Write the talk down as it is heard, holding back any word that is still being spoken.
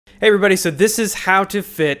Hey everybody, so this is how to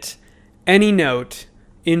fit any note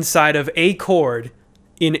inside of a chord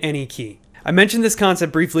in any key. I mentioned this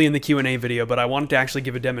concept briefly in the Q&A video, but I wanted to actually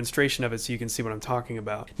give a demonstration of it so you can see what I'm talking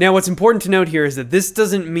about. Now, what's important to note here is that this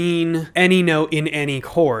doesn't mean any note in any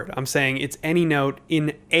chord. I'm saying it's any note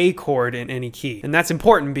in a chord in any key. And that's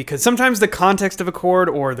important because sometimes the context of a chord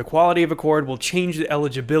or the quality of a chord will change the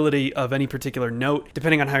eligibility of any particular note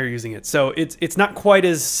depending on how you're using it. So it's not quite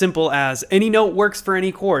as simple as any note works for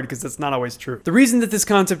any chord, because that's not always true. The reason that this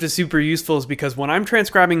concept is super useful is because when I'm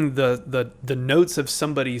transcribing the notes of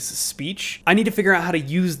somebody's speech, I need to figure out how to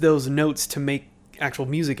use those notes to make actual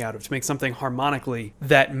music out of, to make something harmonically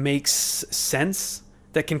that makes sense,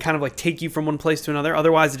 that can kind of like take you from one place to another.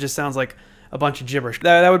 Otherwise, it just sounds like a bunch of gibberish.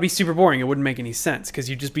 That would be super boring. It wouldn't make any sense because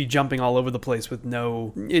you'd just be jumping all over the place with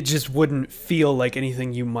it just wouldn't feel like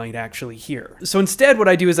anything you might actually hear. So instead, what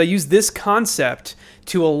I do is I use this concept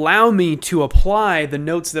to allow me to apply the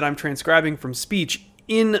notes that I'm transcribing from speech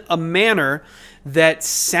in a manner that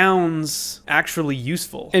sounds actually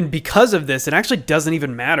useful. And because of this, it actually doesn't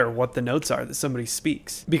even matter what the notes are that somebody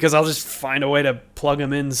speaks, because I'll just find a way to plug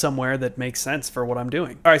them in somewhere that makes sense for what I'm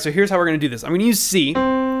doing. All right, so here's how we're gonna do this. I'm gonna use C,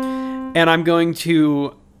 and I'm going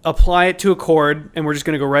to apply it to a chord, and we're just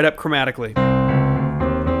gonna go right up chromatically.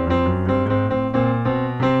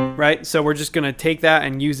 Right, so we're just gonna take that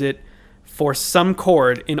and use it for some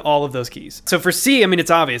chord in all of those keys. So for C, I mean,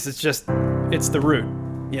 it's obvious, it's the root.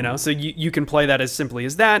 You know, so you can play that as simply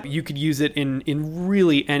as that. You could use it in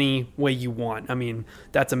really any way you want. I mean,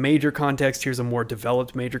 that's a major context. Here's a more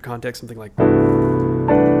developed major context, something like...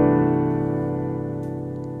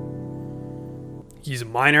 Use a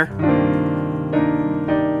minor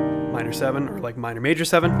 7, or like minor major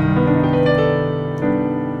 7.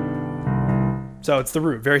 So it's the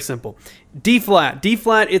root, very simple. D flat,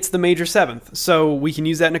 it's the major 7th. So we can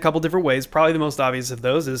use that in a couple different ways. Probably the most obvious of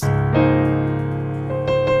those is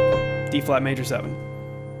D flat major 7.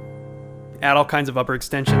 Add all kinds of upper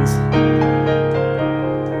extensions,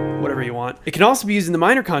 whatever you want. It can also be used in the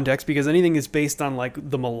minor context because anything is based on like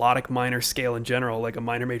the melodic minor scale in general, like a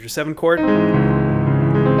minor major 7 chord.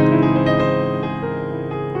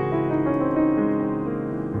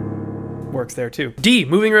 Works there too. D,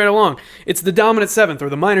 moving right along. It's the dominant 7th or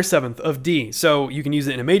the minor 7th of D. So you can use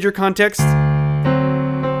it in a major context.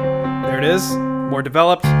 There it is, more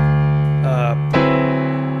developed.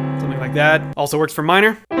 Like that. Also works for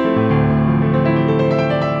minor.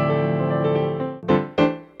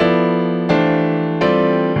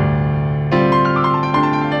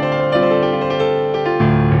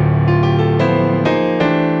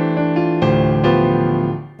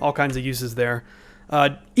 All kinds of uses there.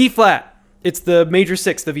 E flat. It's the major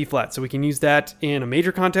 6th of E flat, so we can use that in a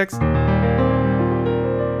major context.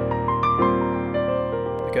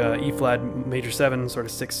 Like a E flat major 7, sort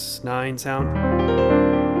of 6/9 sound.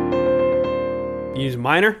 Use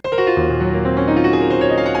minor.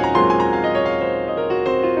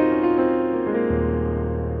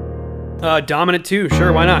 Dominant 2,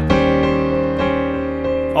 sure, why not?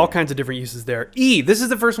 All kinds of different uses there. E, this is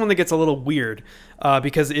the first one that gets a little weird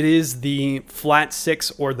because it is the flat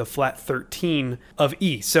 6 or the flat 13 of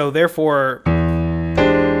E. So therefore,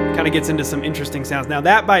 kind of gets into some interesting sounds. Now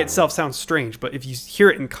that by itself sounds strange, but if you hear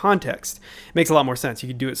it in context, it makes a lot more sense. You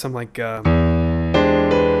could do it something like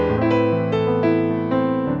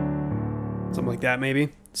that maybe.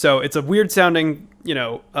 So it's a weird sounding, you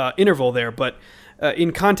know, interval there, but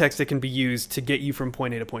in context it can be used to get you from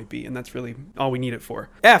point A to point B, and that's really all we need it for.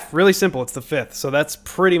 F, really simple, it's the 5th, so that's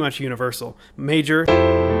pretty much universal. Major,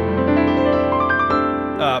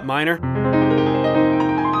 minor,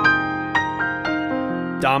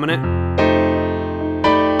 dominant.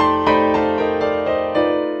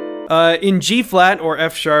 In G flat or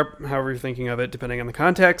F sharp, however you're thinking of it, depending on the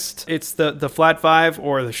context, it's the flat 5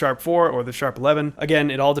 or the sharp 4 or the sharp 11. Again,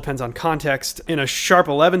 it all depends on context. In a sharp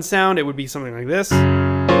 11 sound, it would be something like this.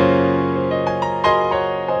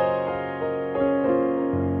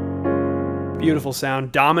 Beautiful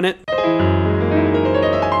sound. Dominant.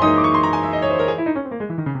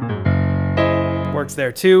 Works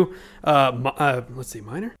there too. Let's see,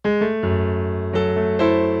 minor.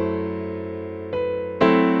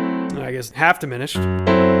 I guess half diminished.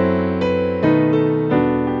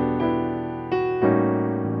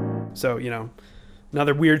 So, you know,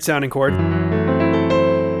 another weird sounding chord.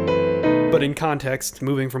 But in context,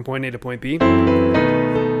 moving from point A to point B.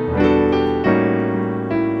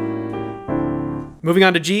 Moving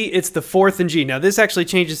on to G, it's the 4th in G. Now this actually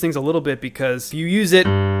changes things a little bit because you use it,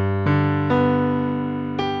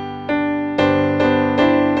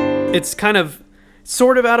 it's kind of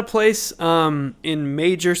sort of out of place in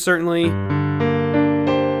major, certainly.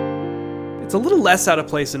 It's a little less out of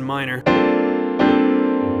place in minor.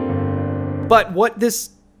 But what this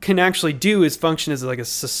can actually do is function as like a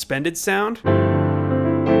suspended sound,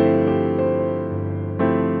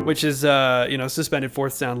 which is, you know, suspended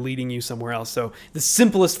fourth sound leading you somewhere else. So the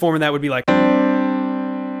simplest form of that would be like,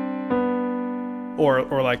 or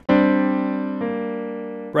like,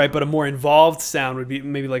 right? But a more involved sound would be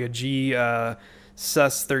maybe like a G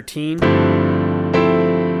sus 13,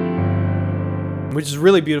 which is a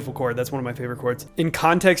really beautiful chord. That's one of my favorite chords. In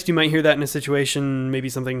context, you might hear that in a situation, maybe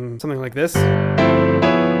something like this. You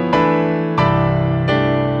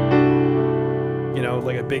know,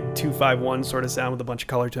 like a big 2-5-1 sort of sound with a bunch of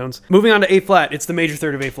color tones. Moving on to A flat, it's the major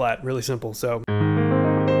third of A flat, really simple. So,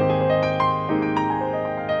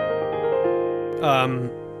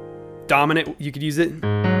 dominant, you could use it.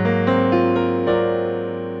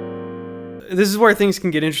 This is where things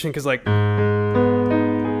can get interesting because, like,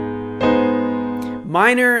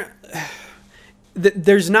 minor,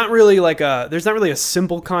 there's not really a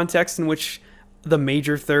simple context in which the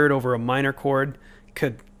major third over a minor chord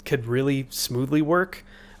could really smoothly work.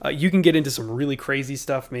 You can get into some really crazy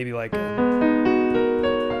stuff, maybe like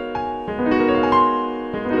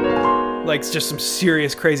just some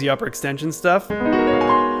serious crazy upper extension stuff.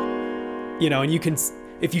 You know, and you can,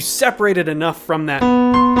 if you separate it enough from that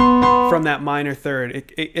minor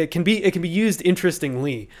third, it can be used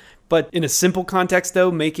interestingly. But in a simple context,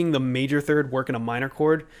 though, making the major third work in a minor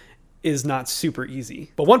chord is not super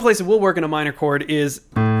easy. But one place it will work in a minor chord is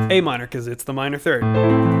A minor, because it's the minor third.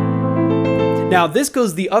 Now, this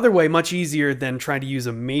goes the other way much easier than trying to use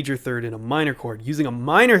a major third in a minor chord. Using a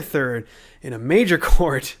minor third in a major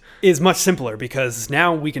chord is much simpler because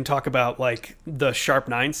now we can talk about like the sharp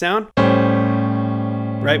 9 sound,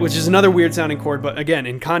 right? Which is another weird sounding chord, but again,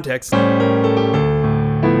 in context,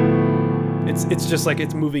 it's just like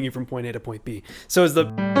it's moving you from point A to point B. So it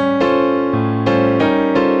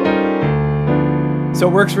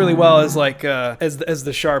works really well as like as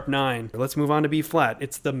the sharp 9. Let's move on to B flat.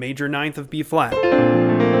 It's the major 9th of B flat.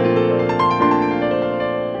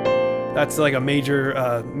 That's like a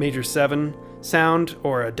major 7 sound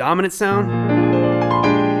or a dominant sound.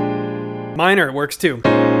 Minor works too.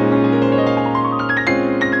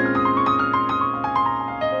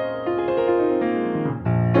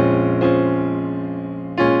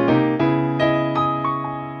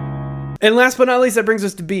 And last but not least, that brings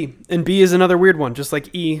us to B. And B is another weird one, just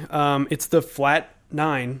like E. It's the flat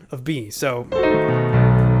 9 of B. So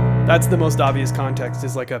that's the most obvious context,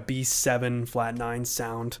 is like a B7 flat 9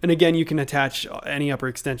 sound. And again, you can attach any upper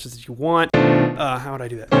extensions that you want. How would I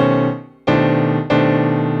do that?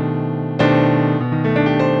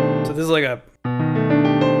 So this is like a...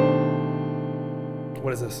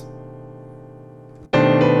 What is this?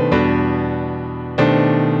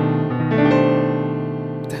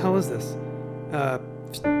 Hell is this?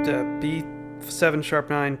 B7 sharp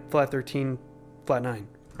 9 flat 13 flat 9.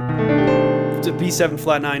 It's a B7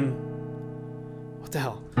 flat 9. What the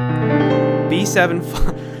hell? B7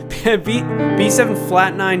 B7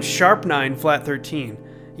 flat 9 sharp 9 flat 13.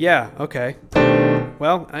 Yeah, okay.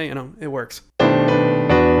 Well, you know, it works.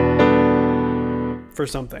 For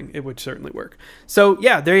something, it would certainly work. So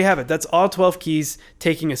yeah, there you have it. That's all 12 keys,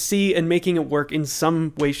 taking a C and making it work in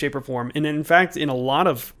some way, shape, or form. And in fact, in a lot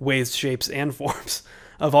of ways, shapes, and forms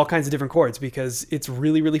of all kinds of different chords, because it's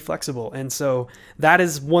really, really flexible. And so that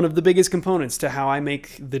is one of the biggest components to how I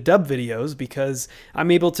make the dub videos, because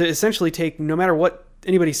I'm able to essentially take, no matter what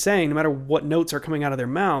anybody's saying, no matter what notes are coming out of their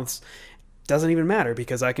mouths, doesn't even matter,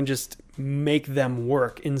 because I can just make them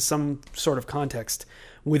work in some sort of context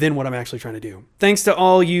within what I'm actually trying to do. Thanks to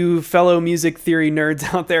all you fellow music theory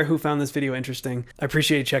nerds out there who found this video interesting. I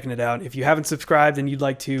appreciate you checking it out. If you haven't subscribed and you'd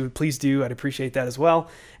like to, please do. I'd appreciate that as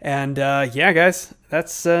well. And yeah, guys,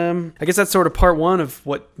 that's I guess that's sort of part 1 of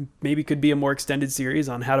what maybe could be a more extended series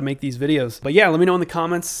on how to make these videos. But yeah, let me know in the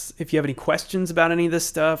comments if you have any questions about any of this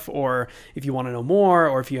stuff, or if you want to know more,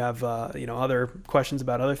 or if you have you know, other questions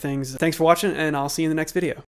about other things. Thanks for watching, and I'll see you in the next video.